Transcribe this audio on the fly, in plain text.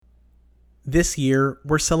This year,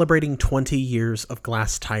 we're celebrating 20 years of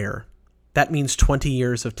Glass Tire. That means 20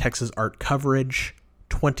 years of Texas art coverage,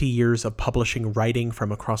 20 years of publishing writing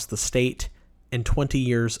from across the state, and 20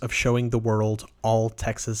 years of showing the world all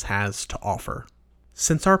Texas has to offer.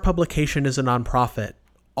 Since our publication is a nonprofit,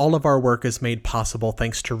 all of our work is made possible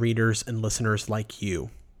thanks to readers and listeners like you.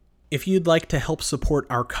 If you'd like to help support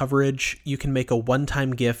our coverage, you can make a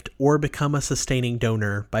one-time gift or become a sustaining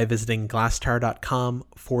donor by visiting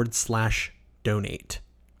glasstire.com/donate.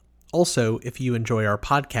 Also, if you enjoy our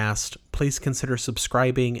podcast, please consider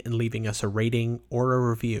subscribing and leaving us a rating or a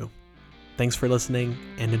review. Thanks for listening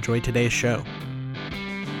and enjoy today's show.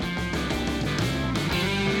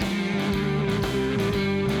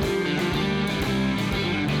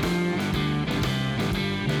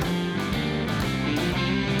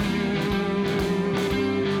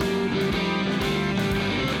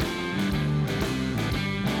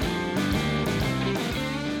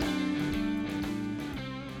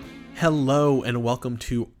 Hello and welcome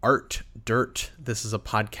to Art Dirt. This is a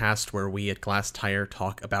podcast where we at Glass Tire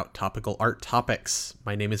talk about topical art topics.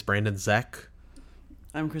 My name is Brandon Zeck.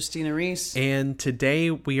 I'm Christina Reese. And today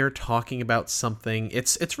we are talking about something,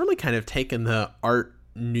 it's really kind of taken the art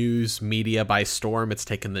news media by storm. It's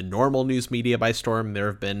taken the normal news media by storm. There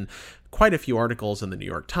have been quite a few articles in the New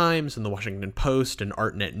York Times and the Washington Post and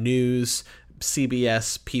ArtNet News,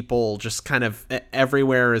 CBS, People, just kind of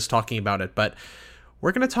everywhere is talking about it. But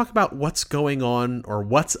we're going to talk about what's going on or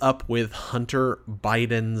what's up with Hunter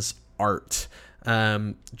Biden's art.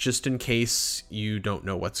 Just in case you don't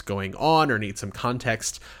know what's going on or need some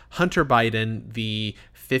context, Hunter Biden, the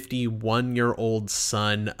 51-year-old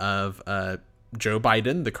son of Joe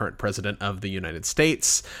Biden, the current president of the United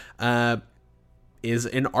States, is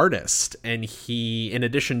an artist. And he, in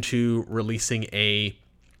addition to releasing a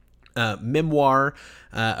memoir,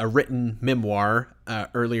 a written memoir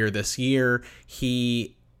earlier this year,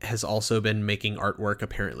 he has also been making artwork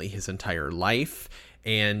apparently his entire life,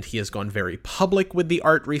 and he has gone very public with the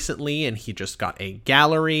art recently, and he just got a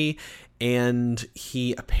gallery, and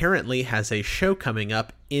he apparently has a show coming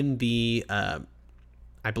up in the I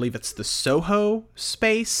believe it's the Soho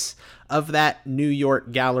space of that New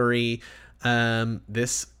York gallery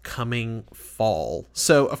this coming fall.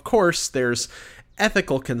 So of course there's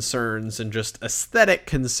ethical concerns and just aesthetic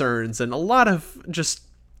concerns and a lot of just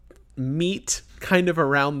meat kind of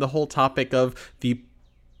around the whole topic of the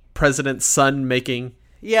president's son making.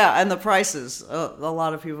 Yeah, and the prices. A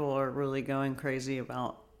lot of people are really going crazy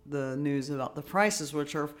about the news about the prices,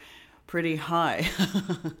 which are pretty high.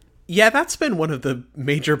 Yeah, that's been one of the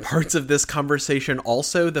major parts of this conversation.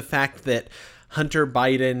 Also, the fact that Hunter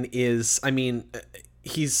Biden is,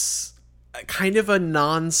 he's kind of a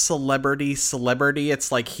non-celebrity celebrity.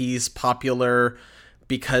 It's like he's popular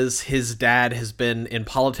because his dad has been in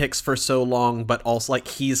politics for so long, but also like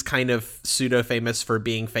he's kind of pseudo-famous for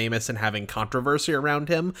being famous and having controversy around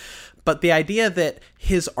him. But the idea that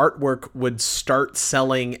his artwork would start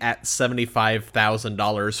selling at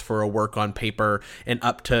 $75,000 for a work on paper and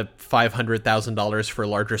up to $500,000 for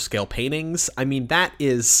larger scale paintings, that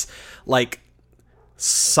is like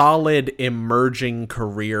solid emerging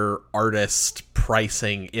career artist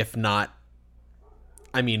pricing, if not,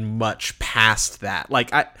 much past that.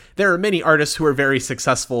 There are many artists who are very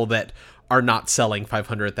successful that are not selling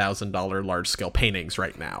 $500,000 large scale paintings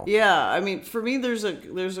right now. Yeah, for me, there's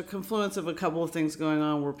a confluence of a couple of things going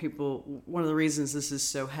on where people. One of the reasons this is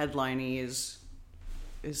so headliney is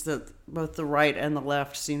that both the right and the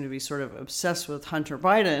left seem to be sort of obsessed with Hunter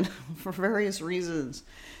Biden for various reasons.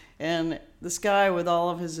 And this guy with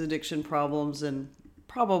all of his addiction problems and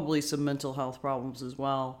probably some mental health problems as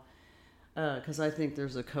well, because I think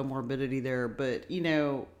there's a comorbidity there. But,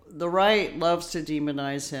 the right loves to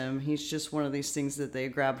demonize him. He's just one of these things that they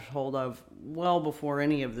grabbed hold of well before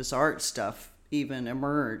any of this art stuff even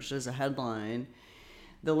emerged as a headline.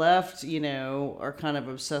 The left, are kind of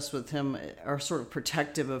obsessed with him, are sort of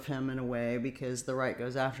protective of him in a way because the right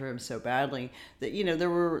goes after him so badly that,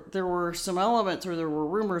 there were some elements, or there were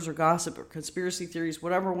rumors or gossip or conspiracy theories,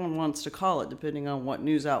 whatever one wants to call it, depending on what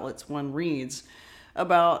news outlets one reads,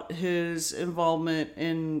 about his involvement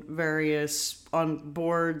in various on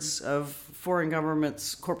boards of foreign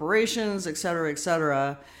governments, corporations, et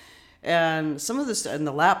cetera, and some of this, and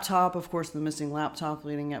the laptop, of course, the missing laptop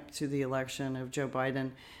leading up to the election of Joe Biden.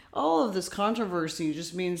 All of this controversy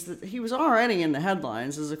just means that he was already in the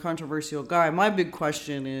headlines as a controversial guy. My big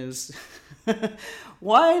question is,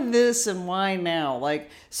 why this and why now?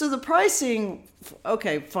 So the pricing,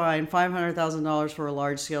 okay, fine, $500,000 for a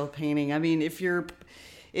large scale painting. If you're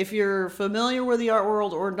if you're familiar with the art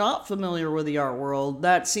world or not familiar with the art world,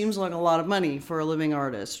 that seems like a lot of money for a living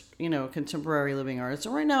artist, contemporary living artist.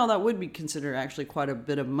 And right now, that would be considered actually quite a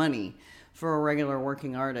bit of money for a regular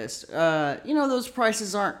working artist. Those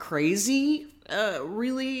prices aren't crazy,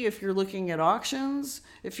 really, if you're looking at auctions.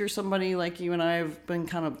 If you're somebody like you and I have been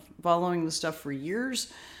kind of following the stuff for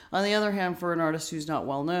years. On the other hand, for an artist who's not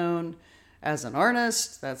well known as an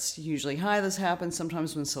artist, that's usually high. This happens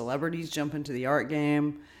sometimes when celebrities jump into the art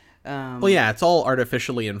game. Well, yeah, it's all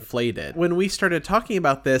artificially inflated. When we started talking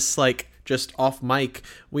about this, like, just off mic,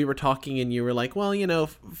 we were talking and you were like, well,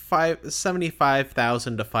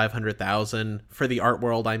 75,000 to 500,000 for the art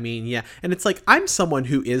world. I mean, yeah. And it's like, I'm someone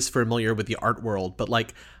who is familiar with the art world, but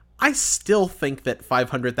like, I still think that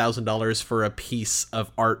 $500,000 for a piece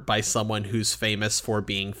of art by someone who's famous for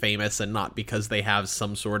being famous and not because they have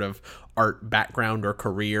some sort of art background or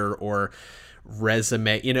career or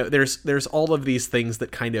resume, there's all of these things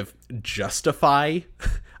that kind of justify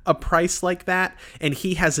a price like that, and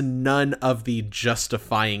he has none of the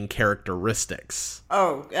justifying characteristics.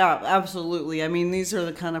 Oh, yeah, absolutely. I mean, these are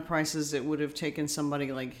the kind of prices that would have taken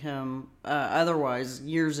somebody like him otherwise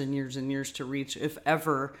years and years and years to reach, if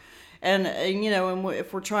ever. And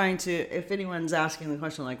if we're trying to, if anyone's asking the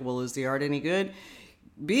question like, well, is the art any good?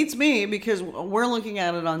 Beats me, because we're looking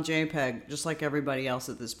at it on JPEG just like everybody else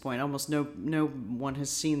at this point. Almost no one has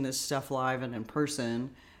seen this stuff live and in person.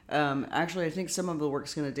 Actually, I think some of the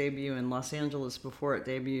work's going to debut in Los Angeles before it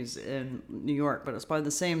debuts in New York, but it's by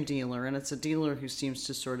the same dealer, and it's a dealer who seems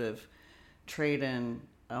to sort of trade in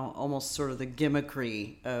almost sort of the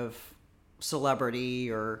gimmickry of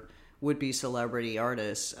celebrity or would-be celebrity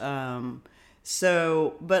artists. I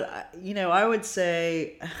would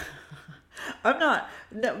say... a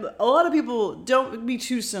lot of people, don't be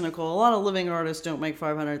too cynical. A lot of living artists don't make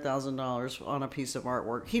 $500,000 on a piece of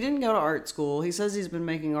artwork. He didn't go to art school. He says he's been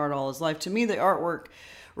making art all his life. To me, the artwork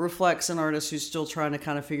reflects an artist who's still trying to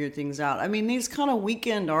kind of figure things out. I mean, these kind of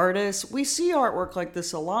weekend artists, we see artwork like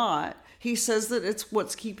this a lot. He says that it's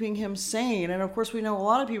what's keeping him sane. And of course, we know a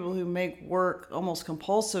lot of people who make work almost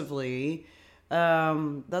compulsively.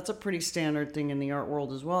 That's a pretty standard thing in the art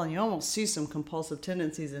world as well. And you almost see some compulsive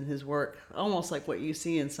tendencies in his work, almost like what you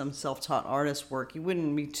see in some self-taught artist work. You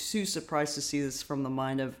wouldn't be too surprised to see this from the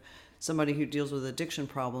mind of somebody who deals with addiction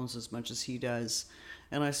problems as much as he does.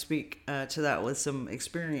 And I speak to that with some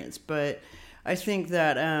experience. But I think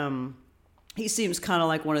that he seems kind of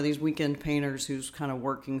like one of these weekend painters who's kind of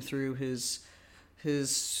working through his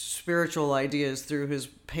spiritual ideas through his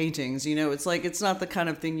paintings. It's like, it's not the kind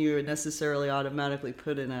of thing you would necessarily automatically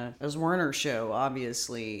put in a Werner show,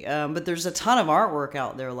 obviously. But there's a ton of artwork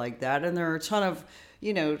out there like that. And there are a ton of,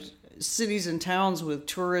 cities and towns with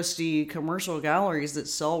touristy commercial galleries that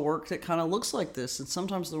sell work that kind of looks like this. And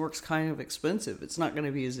sometimes the work's kind of expensive. It's not going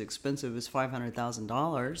to be as expensive as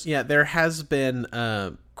 $500,000. Yeah, there has been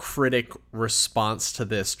a critic response to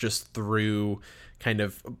this just through kind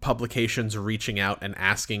of publications reaching out and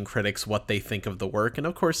asking critics what they think of the work. And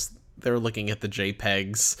of course, they're looking at the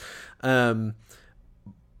JPEGs.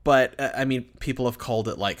 But I mean, people have called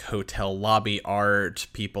it like hotel lobby art.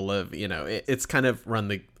 People have, it's kind of run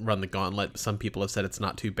the gauntlet. Some people have said it's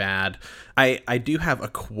not too bad. I do have a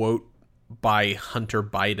quote by Hunter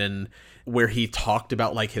Biden where he talked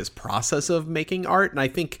about like his process of making art. And I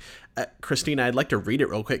think, Christina, I'd like to read it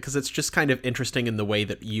real quick because it's just kind of interesting in the way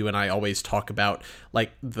that you and I always talk about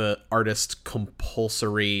like the artist's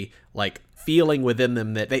compulsory like feeling within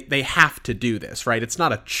them that they have to do this, right? It's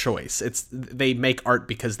not a choice. They make art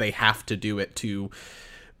because they have to do it to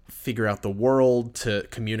figure out the world, to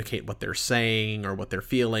communicate what they're saying or what they're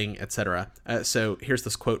feeling, etc. So here's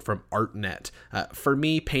this quote from ArtNet. For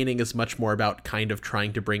me, painting is much more about kind of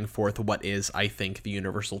trying to bring forth what is, I think, the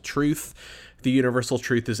universal truth. The universal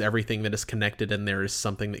truth is everything that is connected, and there is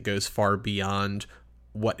something that goes far beyond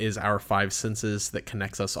what is our five senses that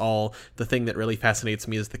connects us all. The thing that really fascinates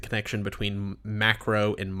me is the connection between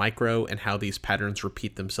macro and micro and how these patterns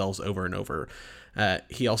repeat themselves over and over.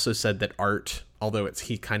 He also said that art, although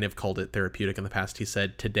he kind of called it therapeutic in the past, he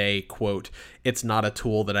said today, quote, "It's not a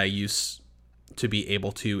tool that I use to be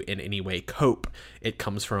able to in any way cope. It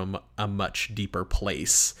comes from a much deeper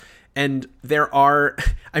place." And there are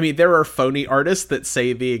phony artists that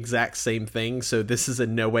say the exact same thing. So this is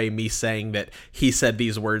in no way me saying that he said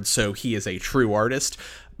these words, so he is a true artist.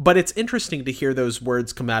 But it's interesting to hear those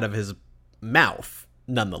words come out of his mouth,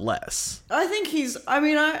 nonetheless. I think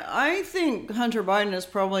I think Hunter Biden is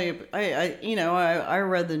probably, I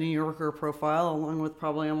read the New Yorker profile along with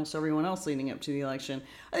probably almost everyone else leading up to the election.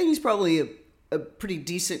 I think he's probably a pretty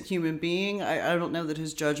decent human being. I don't know that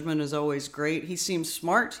his judgment is always great. He seems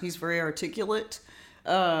smart. He's very articulate.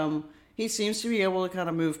 He seems to be able to kind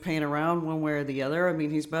of move paint around one way or the other. I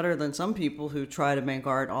mean, he's better than some people who try to make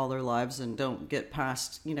art all their lives and don't get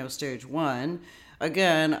past, stage one.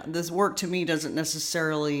 Again, this work to me doesn't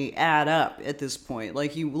necessarily add up at this point.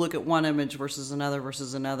 Like, you look at one image versus another,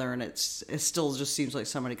 and it still just seems like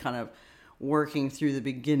somebody kind of working through the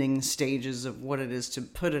beginning stages of what it is to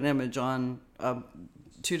put an image on a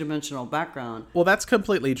two-dimensional background. Well, that's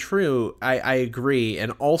completely true. I agree.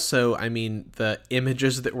 And also, I mean, the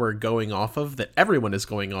images that we're going off of, that everyone is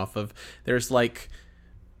going off of, there's like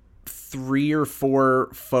 3 or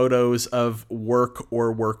 4 photos of work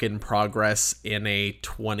or work in progress in a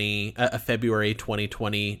February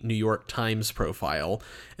 2020 New York Times profile.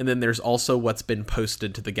 And then there's also what's been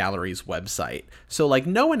posted to the gallery's website. So like,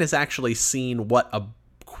 no one has actually seen what a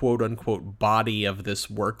quote unquote body of this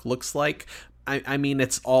work looks like. I mean,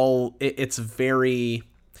 it's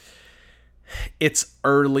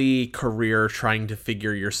early career trying to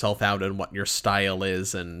figure yourself out and what your style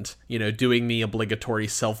is, and, doing the obligatory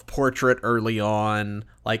self-portrait early on.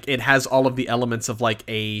 Like, it has all of the elements of like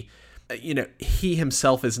he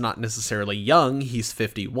himself is not necessarily young, he's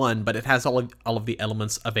 51, but it has all of the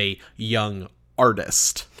elements of a young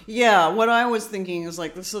artist. Yeah, what I was thinking is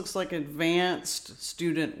like, this looks like advanced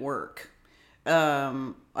student work.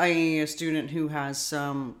 I.e. a student who has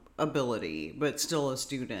some ability, but still a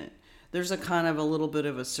student. There's a kind of a little bit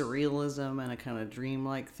of a surrealism and a kind of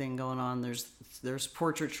dreamlike thing going on. There's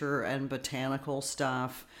portraiture and botanical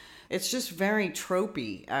stuff. It's just very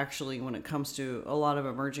tropey, actually, when it comes to a lot of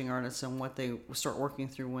emerging artists and what they start working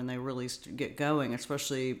through when they really get going,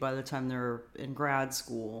 especially by the time they're in grad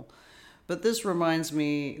school. But this reminds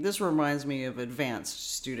me of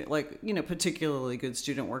advanced student, like, particularly good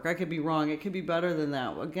student work. I could be wrong. It could be better than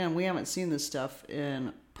that. Again, we haven't seen this stuff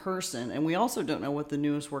in person, and we also don't know what the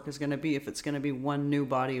newest work is going to be, if it's going to be one new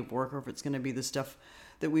body of work or if it's going to be the stuff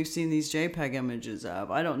that we've seen these JPEG images of.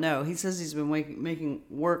 I don't know. He says he's been making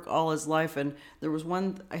work all his life, and there was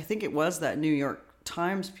one, I think it was that New York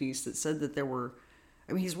Times piece that said that there were,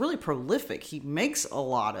 he's really prolific. He makes a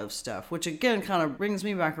lot of stuff, which again kind of brings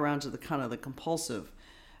me back around to the kind of the compulsive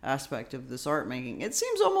aspect of this art making. It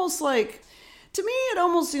seems almost like, to me, it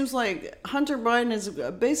almost seems like Hunter Biden is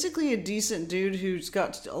basically a decent dude who's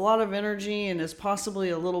got a lot of energy and is possibly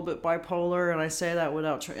a little bit bipolar. And I say that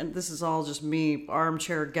without, and this is all just me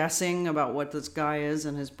armchair guessing about what this guy is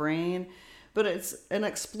in his brain. But it's an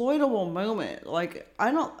exploitable moment. Like,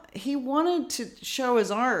 he wanted to show his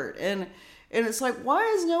art, and it's like, why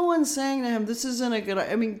is no one saying to him, this isn't a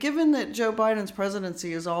good... given that Joe Biden's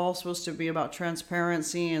presidency is all supposed to be about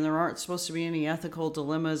transparency and there aren't supposed to be any ethical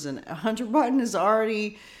dilemmas, and Hunter Biden has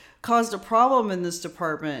already caused a problem in this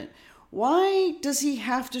department, why does he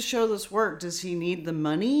have to show this work? Does he need the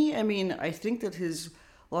money? I think that his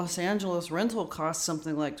Los Angeles rental costs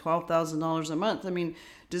something like $12,000 a month.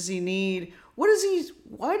 Does he need... why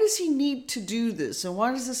does he need to do this? And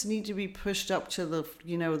why does this need to be pushed up to the,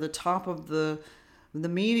 the top of the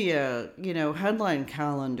media, headline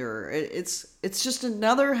calendar? It's just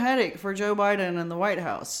another headache for Joe Biden and the White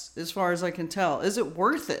House, as far as I can tell. Is it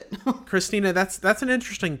worth it? Christina, that's an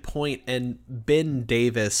interesting point. And Ben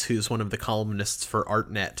Davis, who's one of the columnists for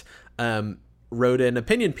ArtNet, wrote an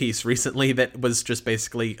opinion piece recently that was just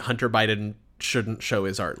basically Hunter Biden shouldn't show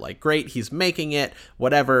his art. Like, great, he's making it,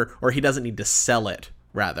 whatever, or he doesn't need to sell it,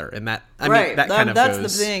 rather. And that, that's the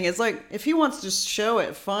thing. It's like, if he wants to show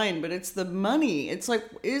it, fine, but it's the money. It's like,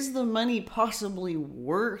 is the money possibly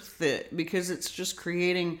worth it? Because it's just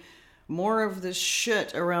creating more of this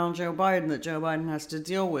shit around Joe Biden that Joe Biden has to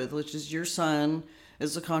deal with, which is, your son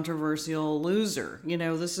is a controversial loser.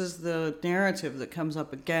 This is the narrative that comes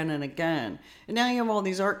up again and again. And now you have all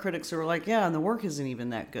these art critics who are like, yeah, and the work isn't even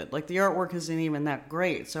that good. Like, the artwork isn't even that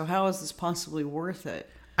great. So how is this possibly worth it?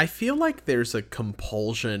 I feel like there's a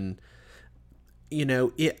compulsion.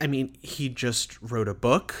 He just wrote a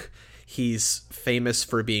book. He's famous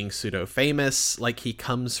for being pseudo-famous. Like, he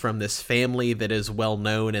comes from this family that is well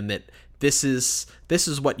known, and that this is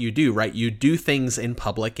what you do, right? You do things in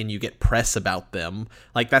public and you get press about them.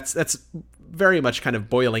 Like, that's very much kind of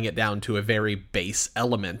boiling it down to a very base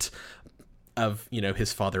element of,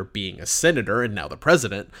 his father being a senator and now the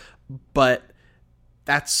president. But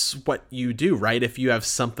that's what you do, right? If you have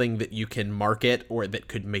something that you can market or that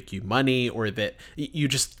could make you money, or that you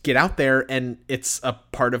just get out there and it's a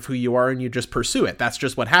part of who you are and you just pursue it. That's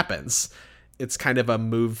just what happens. It's kind of a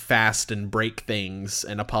move fast and break things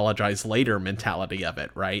and apologize later mentality of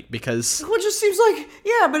it, right? Because... Well, it just seems like...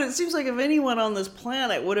 Yeah, but it seems like if anyone on this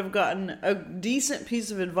planet would have gotten a decent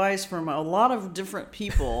piece of advice from a lot of different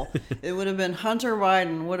people, it would have been Hunter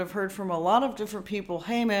Biden, would have heard from a lot of different people,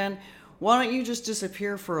 hey man, why don't you just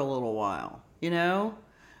disappear for a little while?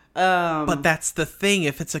 But that's the thing.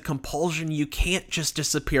 If it's a compulsion, you can't just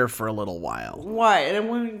disappear for a little while. Right.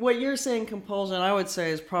 And what you're saying compulsion, I would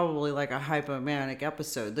say, is probably like a hypomanic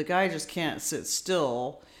episode. The guy just can't sit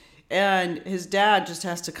still. And his dad just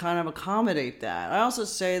has to kind of accommodate that. I also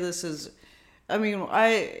say this is,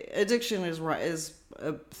 addiction is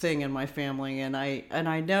a thing in my family, and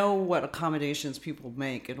I know what accommodations people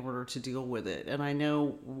make in order to deal with it, and I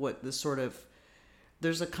know what this sort of,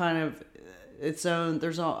 there's a kind of its own,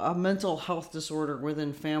 there's a mental health disorder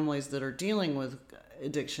within families that are dealing with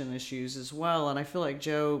addiction issues as well, and I feel like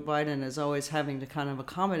Joe Biden is always having to kind of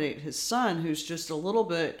accommodate his son, who's just a little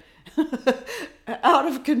bit out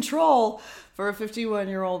of control for a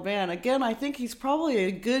 51-year-old man. Again, I think he's probably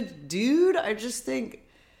a good dude. I just think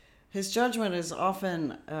his judgment is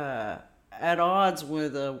often at odds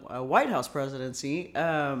with a White House presidency.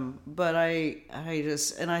 But I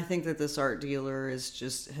think that this art dealer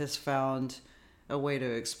has found a way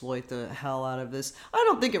to exploit the hell out of this. I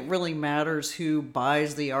don't think it really matters who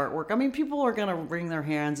buys the artwork. I mean, people are going to wring their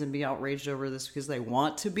hands and be outraged over this because they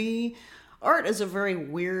want to be. Art is a very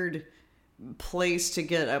weird place to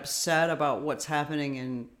get upset about what's happening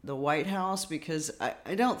in the White House, because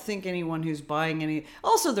I don't think anyone who's buying any...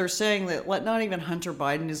 Also, they're saying that not even Hunter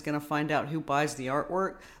Biden is going to find out who buys the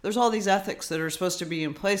artwork. There's all these ethics that are supposed to be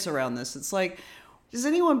in place around this. It's like, does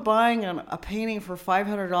anyone buying a painting for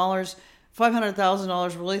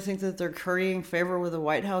 $500,000 really think that they're currying favor with the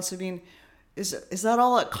White House? I mean, is that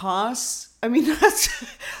all it costs? I mean,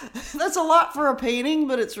 that's a lot for a painting,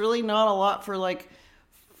 but it's really not a lot for like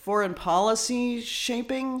foreign policy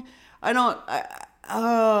shaping.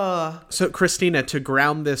 So Christina, to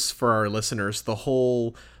ground this for our listeners, the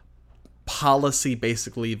whole policy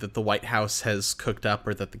basically that the White House has cooked up,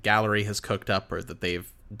 or that the gallery has cooked up, or that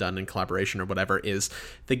they've done in collaboration or whatever, is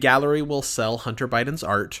the gallery will sell Hunter Biden's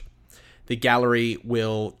art. The gallery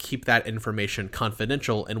will keep that information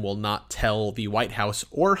confidential and will not tell the White House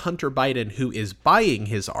or Hunter Biden who is buying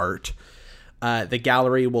his art. The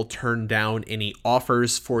gallery will turn down any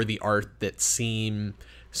offers for the art that seem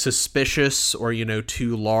suspicious or,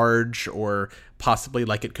 too large, or possibly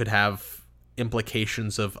like it could have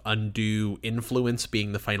implications of undue influence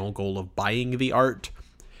being the final goal of buying the art.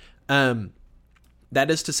 That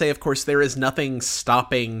is to say, of course, there is nothing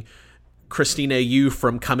stopping Christina Yu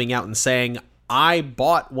from coming out and saying, I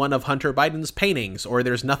bought one of Hunter Biden's paintings, or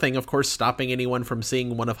there's nothing, of course, stopping anyone from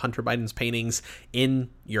seeing one of Hunter Biden's paintings in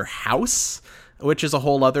your house, which is a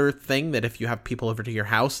whole other thing, that if you have people over to your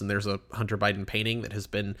house and there's a Hunter Biden painting that has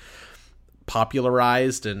been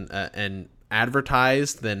popularized and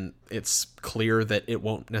advertised, then it's clear that it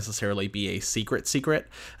won't necessarily be a secret.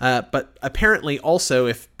 But apparently also,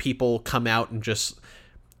 if people come out and just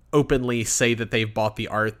openly say that they've bought the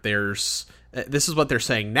art, this is what they're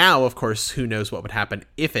saying now. Of course, who knows what would happen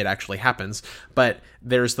if it actually happens, but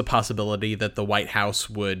there's the possibility that the White House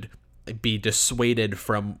would be dissuaded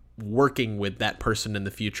from working with that person in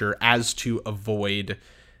the future, as to avoid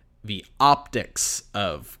the optics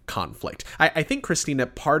of conflict. I think, Christina,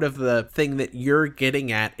 part of the thing that you're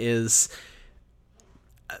getting at is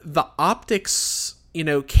the optics,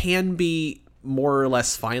 can be more or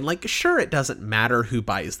less fine. Like, sure, it doesn't matter who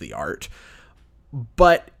buys the art,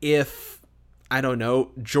 but if, I don't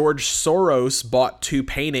know, George Soros bought 2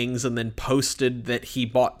 paintings and then posted that he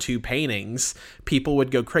bought 2 paintings, people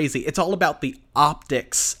would go crazy. It's all about the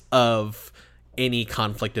optics of any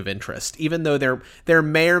conflict of interest. Even though there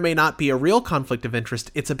may or may not be a real conflict of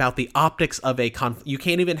interest, it's about the optics of a conflict. You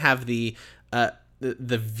can't even have the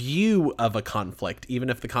view of a conflict, even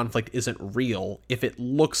if the conflict isn't real. If it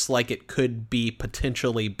looks like it could be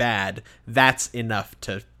potentially bad, that's enough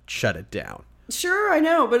to shut it down. Sure, I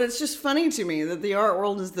know, but it's just funny to me that the art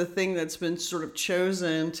world is the thing that's been sort of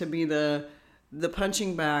chosen to be the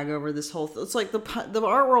punching bag over this whole it's like the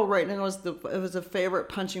art world right now is a favorite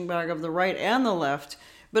punching bag of the right and the left,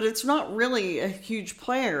 but it's not really a huge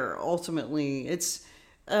player ultimately. It's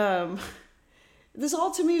this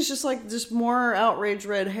all to me is just more outrage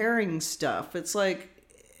red herring stuff. It's like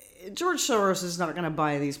George Soros is not going to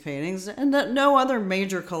buy these paintings, and that no other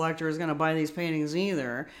major collector is going to buy these paintings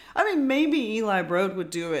either. I mean, maybe Eli Broad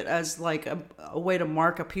would do it as like a way to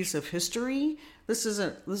mark a piece of history. This is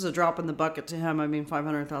a drop in the bucket to him. I mean,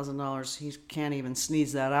 $500,000, he can't even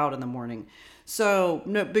sneeze that out in the morning. So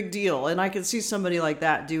no big deal. And I could see somebody like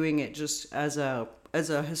that doing it just as a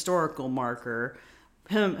historical marker.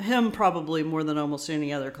 Him probably more than almost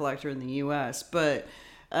any other collector in the U.S. But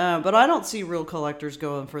I don't see real collectors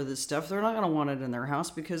going for this stuff. They're not going to want it in their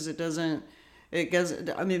house because it doesn't. it goes,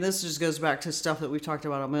 I mean, this just goes back to stuff that we've talked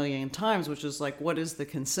about a million times, which is like, what is the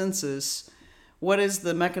consensus? What is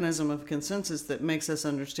the mechanism of consensus that makes us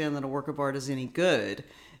understand that a work of art is any good?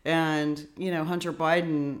 And, Hunter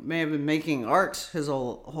Biden may have been making art his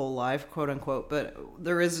whole life, quote unquote, but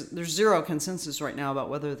there's zero consensus right now about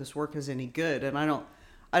whether this work is any good. And I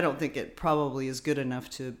don't think it probably is good enough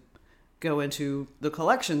to go into the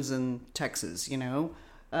collections in Texas,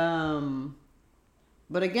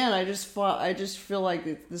 But again, I just feel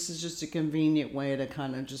like this is just a convenient way to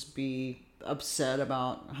kind of just be upset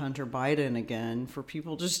about Hunter Biden again, for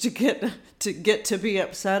people just to get to be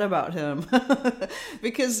upset about him.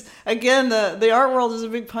 Because again, the art world is a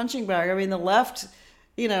big punching bag. I mean, the left,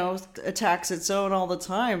 attacks its own all the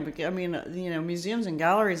time. I mean, museums and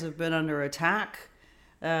galleries have been under attack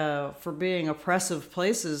for being oppressive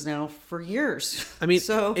places now for years. I mean,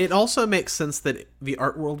 so it also makes sense that the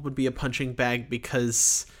art world would be a punching bag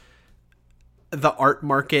because the art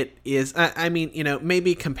market is, I mean,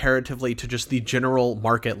 maybe comparatively to just the general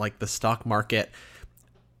market, like the stock market,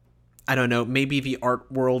 I don't know, maybe the art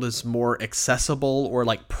world is more accessible, or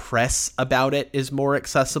like press about it is more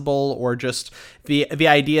accessible, or just the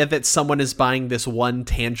idea that someone is buying this one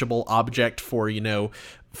tangible object for,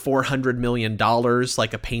 $400 million,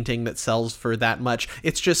 like a painting that sells for that much.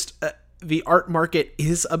 It's just the art market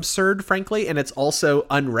is absurd, frankly, and it's also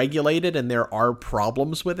unregulated, and there are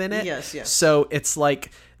problems within it. Yes. So it's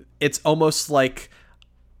almost like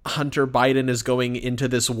Hunter Biden is going into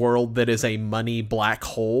this world that is a money black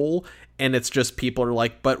hole, and it's just people are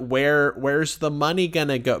like, but where's the money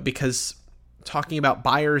gonna go? Because talking about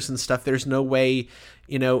buyers and stuff, there's no way,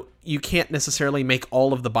 you can't necessarily make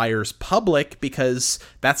all of the buyers public, because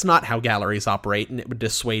that's not how galleries operate, and it would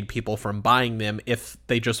dissuade people from buying them if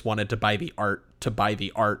they just wanted to buy the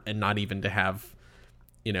art and not even to have,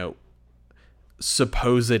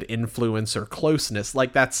 supposed influence or closeness.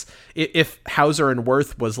 Like, that's, if Hauser and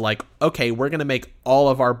Wirth was like, okay, we're going to make all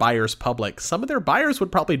of our buyers public, some of their buyers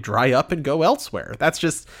would probably dry up and go elsewhere. That's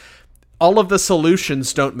just, all of the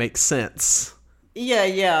solutions don't make sense.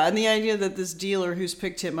 Yeah, and the idea that this dealer who's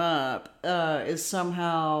picked him up is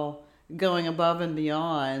somehow going above and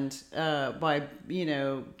beyond by,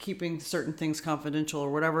 keeping certain things confidential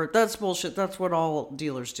or whatever, that's bullshit. That's what all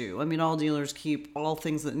dealers do. I mean, all dealers keep all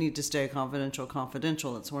things that need to stay confidential.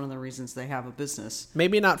 That's one of the reasons they have a business.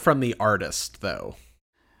 Maybe not from the artist, though.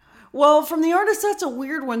 Well, from the artist, that's a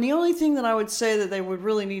weird one. The only thing that I would say that they would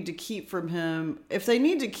really need to keep from him, if they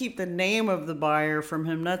need to keep the name of the buyer from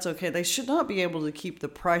him, that's okay. They should not be able to keep the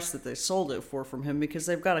price that they sold it for from him, because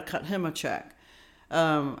they've got to cut him a check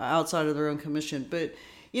outside of their own commission. But,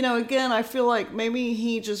 again, I feel like maybe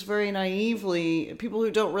he just very naively, people who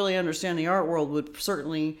don't really understand the art world would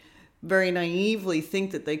certainly very naively think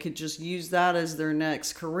that they could just use that as their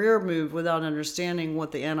next career move without understanding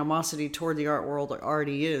what the animosity toward the art world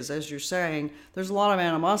already is. As you're saying, there's a lot of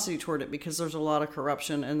animosity toward it because there's a lot of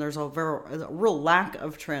corruption, and there's a real lack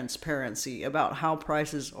of transparency about how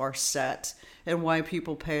prices are set and why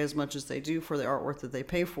people pay as much as they do for the artwork that they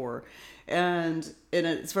pay for. And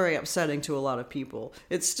it's very upsetting to a lot of people.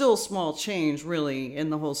 It's still small change, really, in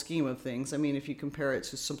the whole scheme of things. I mean, if you compare it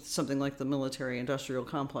to something like the military-industrial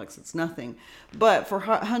complex, it's nothing. But for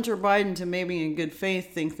Hunter Biden to maybe in good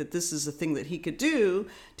faith think that this is a thing that he could do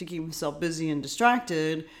to keep himself busy and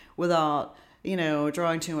distracted without,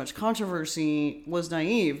 drawing too much controversy was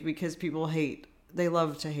naive, because people they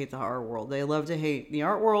love to hate the art world. They love to hate the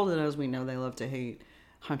art world, and as we know, they love to hate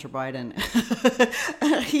Hunter Biden.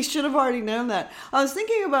 He should have already known that. I was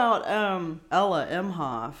thinking about Ella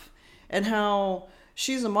Emhoff and how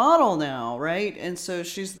she's a model now, right? And so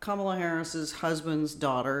she's Kamala Harris's husband's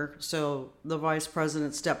daughter. So the vice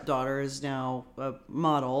president's stepdaughter is now a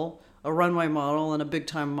model, a runway model and a big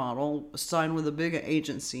time model, signed with a big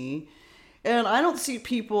agency. And I don't see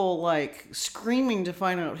people like screaming to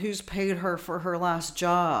find out who's paid her for her last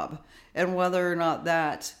job and whether or not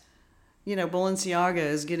that, Balenciaga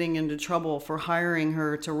is getting into trouble for hiring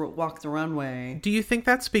her to walk the runway. Do you think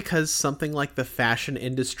that's because something like the fashion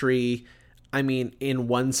industry, I mean, in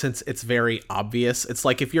one sense, it's very obvious. It's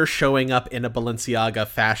like if you're showing up in a Balenciaga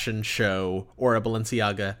fashion show or a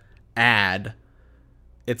Balenciaga ad,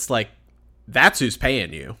 it's like, that's who's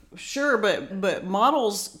paying you. Sure, but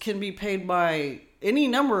models can be paid by any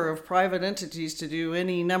number of private entities to do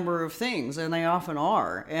any number of things, and they often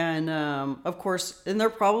are. And of course, and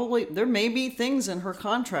there may be things in her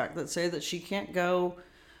contract that say that she can't go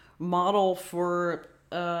model for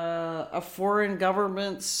a foreign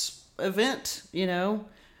government's event,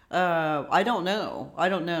 I don't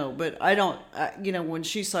know, but when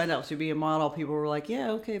she signed up to be a model, people were like,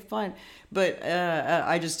 yeah, okay, fine. But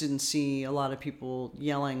I just didn't see a lot of people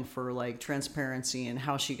yelling for like transparency and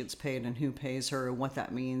how she gets paid and who pays her and what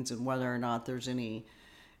that means and whether or not there's any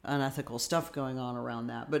unethical stuff going on around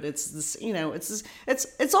that. But it's this,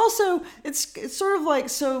 it's also it's sort of like,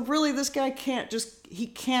 so really this guy he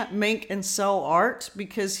can't make and sell art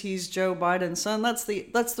because he's Joe Biden's son. That's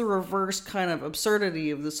the reverse kind of absurdity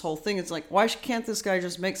of this whole thing. It's like, why can't this guy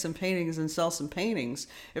just make some paintings and sell some paintings?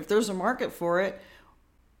 If there's a market for it,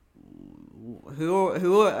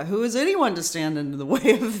 who is anyone to stand in the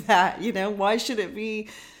way of that? Why should it be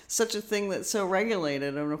such a thing that's so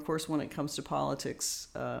regulated? And of course, when it comes to politics,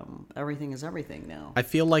 everything is everything now. I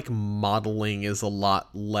feel like modeling is a lot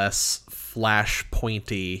less flash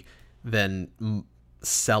pointy than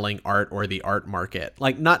selling art or the art market.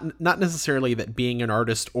 Like, not necessarily that being an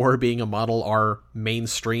artist or being a model are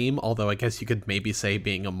mainstream, although I guess you could maybe say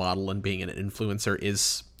being a model and being an influencer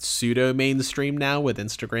is pseudo mainstream now with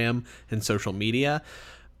Instagram and social media.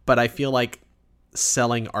 But I feel like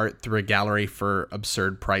selling art through a gallery for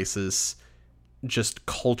absurd prices just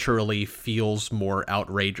culturally feels more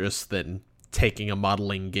outrageous than taking a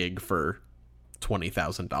modeling gig for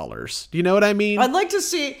 $20,000. Do you know what I mean? I'd like to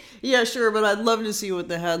see, yeah, sure, but I'd love to see what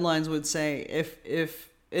the headlines would say if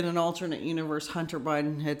in an alternate universe Hunter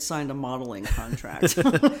Biden had signed a modeling contract.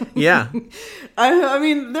 Yeah. I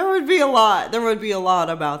mean, there would be a lot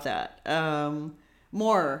about that.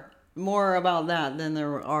 More about that than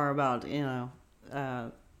there are about,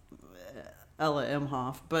 Ella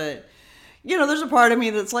Emhoff. But there's a part of me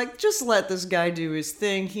that's like, just let this guy do his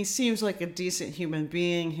thing. He seems like a decent human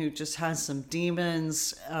being who just has some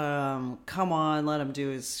demons. Come on, let him do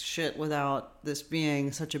his shit without this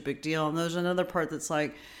being such a big deal. And there's another part that's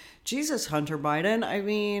like, Jesus, Hunter Biden, I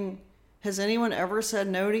mean, has anyone ever said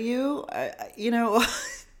no to you?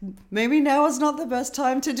 Maybe now is not the best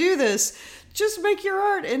time to do this. Just make your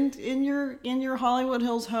art in your Hollywood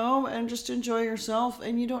Hills home and just enjoy yourself,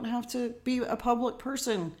 and you don't have to be a public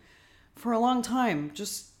person for a long time.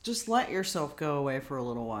 Just let yourself go away for a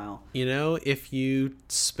little while. If you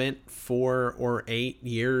spent 4 or 8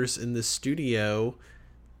 years in the studio,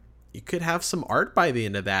 you could have some art by the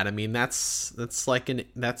end of that. I mean, that's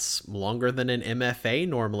longer than an MFA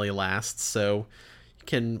normally lasts, so you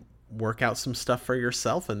can work out some stuff for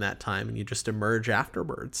yourself in that time and you just emerge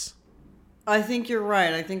afterwards. I think you're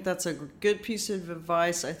right. I think that's a good piece of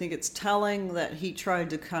advice. I think it's telling that he tried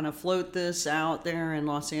to kind of float this out there in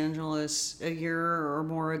Los Angeles a year or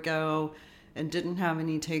more ago and didn't have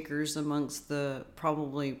any takers amongst the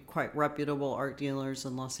probably quite reputable art dealers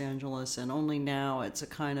in Los Angeles. And only now it's a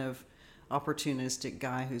kind of opportunistic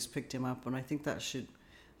guy who's picked him up. And I think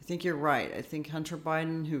you're right. I think Hunter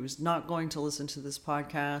Biden, who's not going to listen to this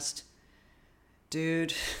podcast,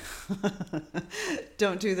 dude,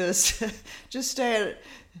 don't do this. Just stay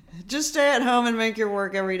at home and make your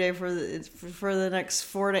work every day for the next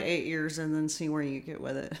 4 to 8 years, and then see where you get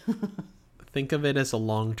with it. Think of it as a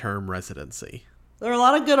long-term residency. There are a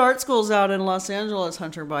lot of good art schools out in Los Angeles,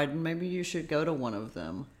 Hunter Biden. Maybe you should go to one of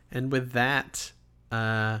them. And with that,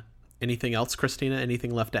 anything else, Christina?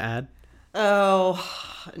 Anything left to add? Oh,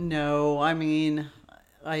 no. I mean,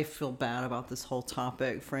 I feel bad about this whole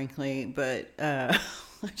topic, frankly, but I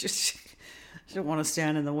just don't want to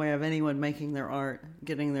stand in the way of anyone making their art,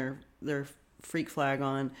 getting their freak flag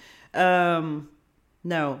on.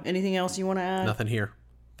 No. Anything else you want to add? Nothing here.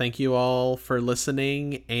 Thank you all for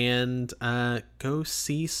listening, and go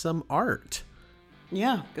see some art.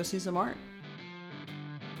 Yeah, go see some art.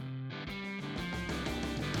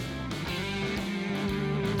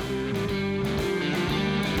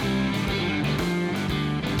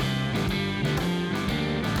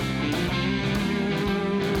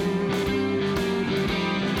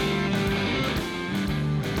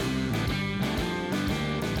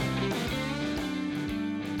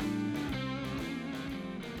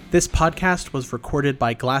 This podcast was recorded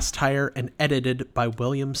by Glass Tire and edited by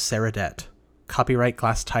William Saradet. Copyright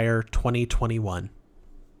Glass Tire 2021.